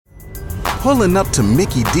Pulling up to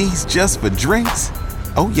Mickey D's just for drinks?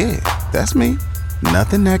 Oh yeah, that's me.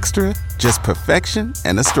 Nothing extra, just perfection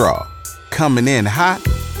and a straw. Coming in hot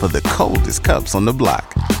for the coldest cups on the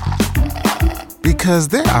block. Because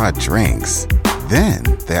there are drinks. Then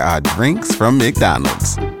there are drinks from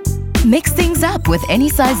McDonald's. Mix things up with any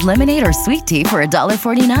size lemonade or sweet tea for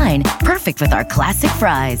 $1.49. Perfect with our classic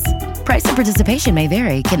fries. Price and participation may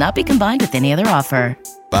vary. Cannot be combined with any other offer.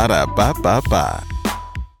 Ba-da-ba-ba-ba.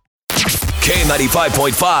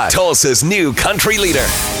 K95.5, Tulsa's new country leader.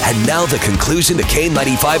 And now the conclusion to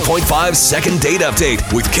K95.5's second date update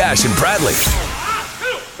with Cash and Bradley.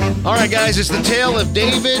 All right, guys, it's the tale of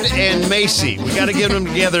David and Macy. We got to get them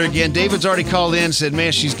together again. David's already called in, said,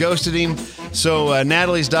 man, she's ghosted him. So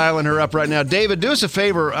Natalie's dialing her up right now. David, do us a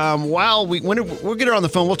favor. We'll get her on the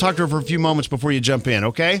phone. We'll talk to her for a few moments before you jump in,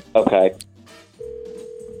 okay? Okay.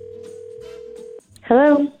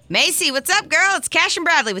 Hello. Macy, what's up, girl? It's Cash and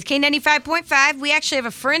Bradley with K95.5. We actually have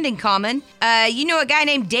a friend in common. You know a guy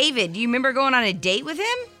named David. Do you remember going on a date with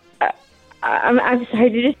him? I'm sorry,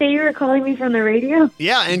 did you say you were calling me from the radio?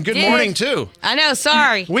 Yeah, and good morning, too. I know,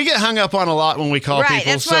 sorry. We get hung up on a lot when we call people. Right,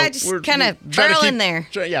 that's why I just kind of barrel in there.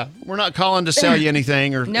 Yeah, we're not calling to sell you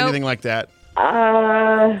anything or anything like that.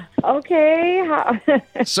 Okay.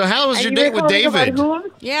 So how was your date with David?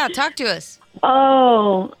 Yeah, talk to us.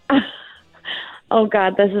 Oh,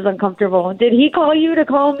 God, this is uncomfortable. Did he call you to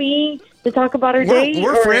call me to talk about our date?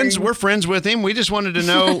 We're friends. We're friends with him. We just wanted to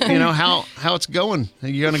know, how it's going. Are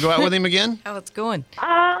you going to go out with him again? How it's going?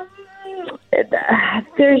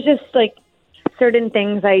 There's just certain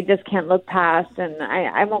things I just can't look past, and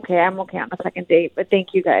I'm okay. I'm okay on a second date, but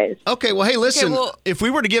thank you guys. Okay. Well, hey, listen. If we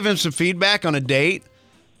were to give him some feedback on a date,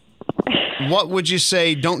 what would you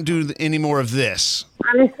say? Don't do any more of this.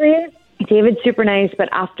 Honestly, David's super nice, but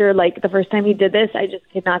after the first time he did this, I just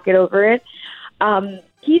could not get over it.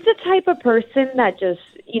 He's the type of person that just,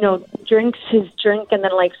 drinks his drink and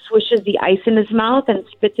then swishes the ice in his mouth and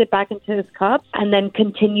spits it back into his cup and then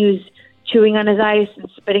continues chewing on his ice and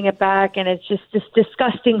spitting it back. And it's just this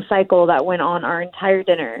disgusting cycle that went on our entire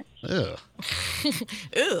dinner. Ew.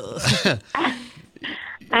 Ew.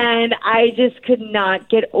 And I just could not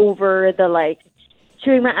get over the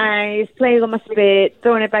chewing my ice, playing with my spit,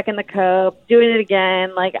 throwing it back in the cup, doing it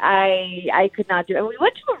again. I could not do it. And we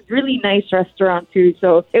went to a really nice restaurant, too,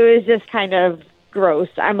 so it was just kind of gross.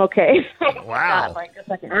 I'm okay. Wow.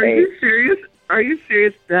 Are you serious? Are you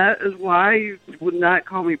serious? That is why you would not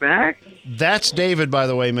call me back? That's David, by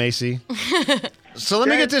the way, Macy. So let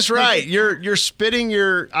me get this right. You're spitting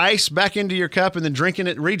your ice back into your cup and then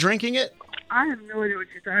re-drinking it? I have no idea what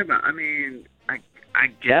you're talking about. I mean, I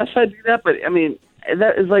guess I do that, but I mean,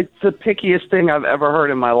 that is the pickiest thing I've ever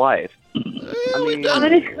heard in my life. Honestly,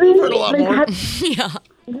 heard a lot more.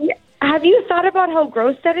 Have you thought about how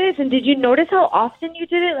gross that is? And did you notice how often you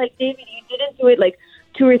did it? David, you didn't do it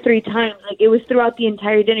 2 or 3 times. It was throughout the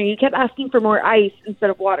entire dinner. You kept asking for more ice instead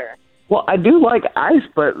of water. Well, I do like ice,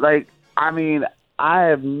 but I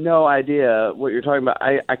have no idea what you're talking about.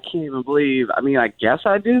 I can't even believe. I guess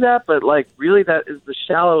I do that, but really, that is the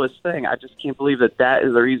shallowest thing. I just can't believe that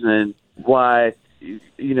is the reason why. You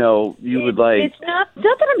would It's not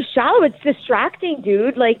that I'm shallow. It's distracting,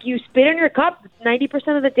 dude. You spit in your cup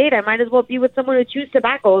 90% of the date. I might as well be with someone who chews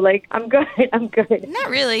tobacco. I'm good. I'm good.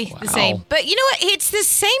 Not really the same. But you know what? It's the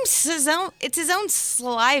same. It's his own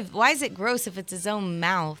saliva. Why is it gross if it's his own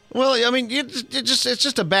mouth? Well, it's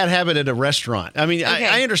just a bad habit at a restaurant. Okay.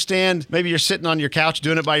 I understand maybe you're sitting on your couch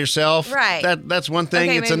doing it by yourself. Right. That's one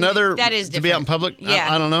thing. Okay, it's another that is to be out in public. Yeah.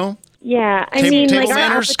 I don't know. Yeah, table our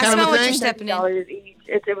manners kind of a thing. $70 each.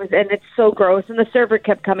 It was, and it's so gross. And the server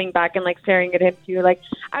kept coming back and staring at him too.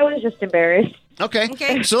 I was just embarrassed.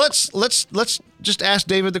 Okay. So let's just ask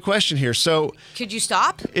David the question here. So could you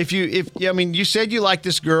stop? If you said you liked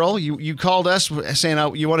this girl, you called us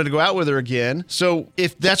saying you wanted to go out with her again. So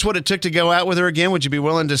if that's what it took to go out with her again, would you be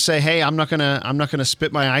willing to say, hey, I'm not gonna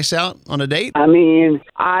spit my ice out on a date?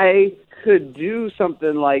 I could do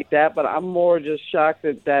something like that, but I'm more just shocked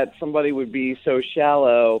that somebody would be so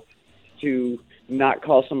shallow to not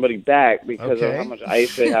call somebody back because of how much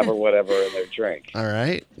ice they have or whatever in their drink. All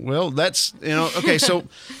right. Well, that's, okay. So,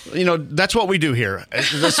 that's what we do here.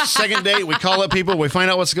 This second date, we call up people, we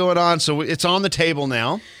find out what's going on. So it's on the table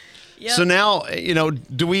now. Yep. So now,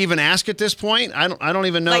 do we even ask at this point? I don't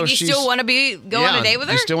even know if she's... still want to go on a date with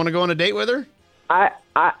her? You still want to go on a date with her?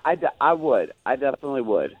 I would. I definitely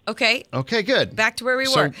would. Okay. Okay, good. Back to where we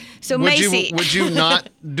were. So would Macy. Would you not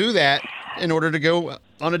do that in order to go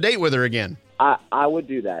on a date with her again? I would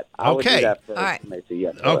do that. I would Okay. do that for All right. Macy.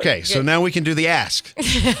 Yes. Okay, so now we can do the ask,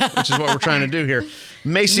 which is what we're trying to do here.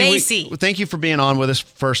 Macy. Thank you for being on with us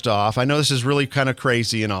first off. I know this is really kind of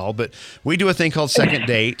crazy and all, but we do a thing called second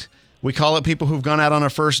date. We call it people who've gone out on a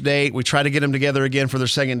first date. We try to get them together again for their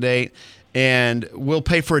second date, and we'll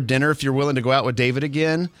pay for a dinner if you're willing to go out with David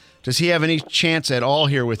again. Does he have any chance at all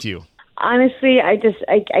here with you? Honestly, I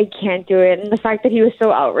can't do it. And the fact that he was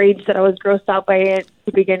so outraged that I was grossed out by it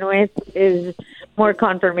to begin with is more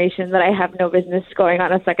confirmation that I have no business going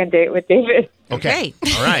on a second date with David. Okay.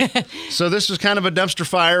 All right. So this was kind of a dumpster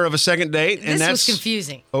fire of a second date. This was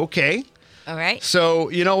confusing. Okay. All right. So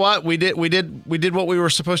you know what? We did what we were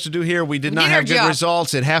supposed to do here. We did not have good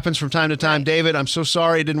results. It happens from time to time. Right. David, I'm so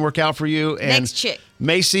sorry it didn't work out for you. And next chick.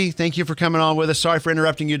 Macy, thank you for coming on with us. Sorry for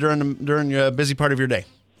interrupting you during a busy part of your day.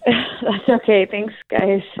 That's okay. Thanks,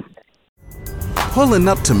 guys. Pulling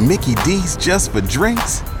up to Mickey D's just for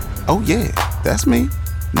drinks? Oh yeah, that's me.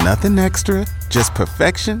 Nothing extra, just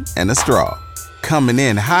perfection and a straw. Coming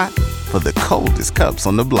in hot for the coldest cups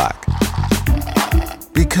on the block.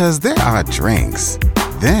 Because there are drinks.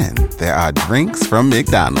 Then there are drinks from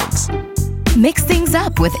McDonald's. Mix things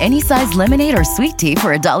up with any size lemonade or sweet tea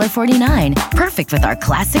for $1.49. Perfect with our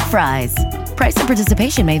classic fries. Price and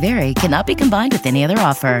participation may vary. Cannot be combined with any other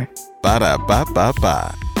offer.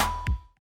 Ba-da-ba-ba-ba.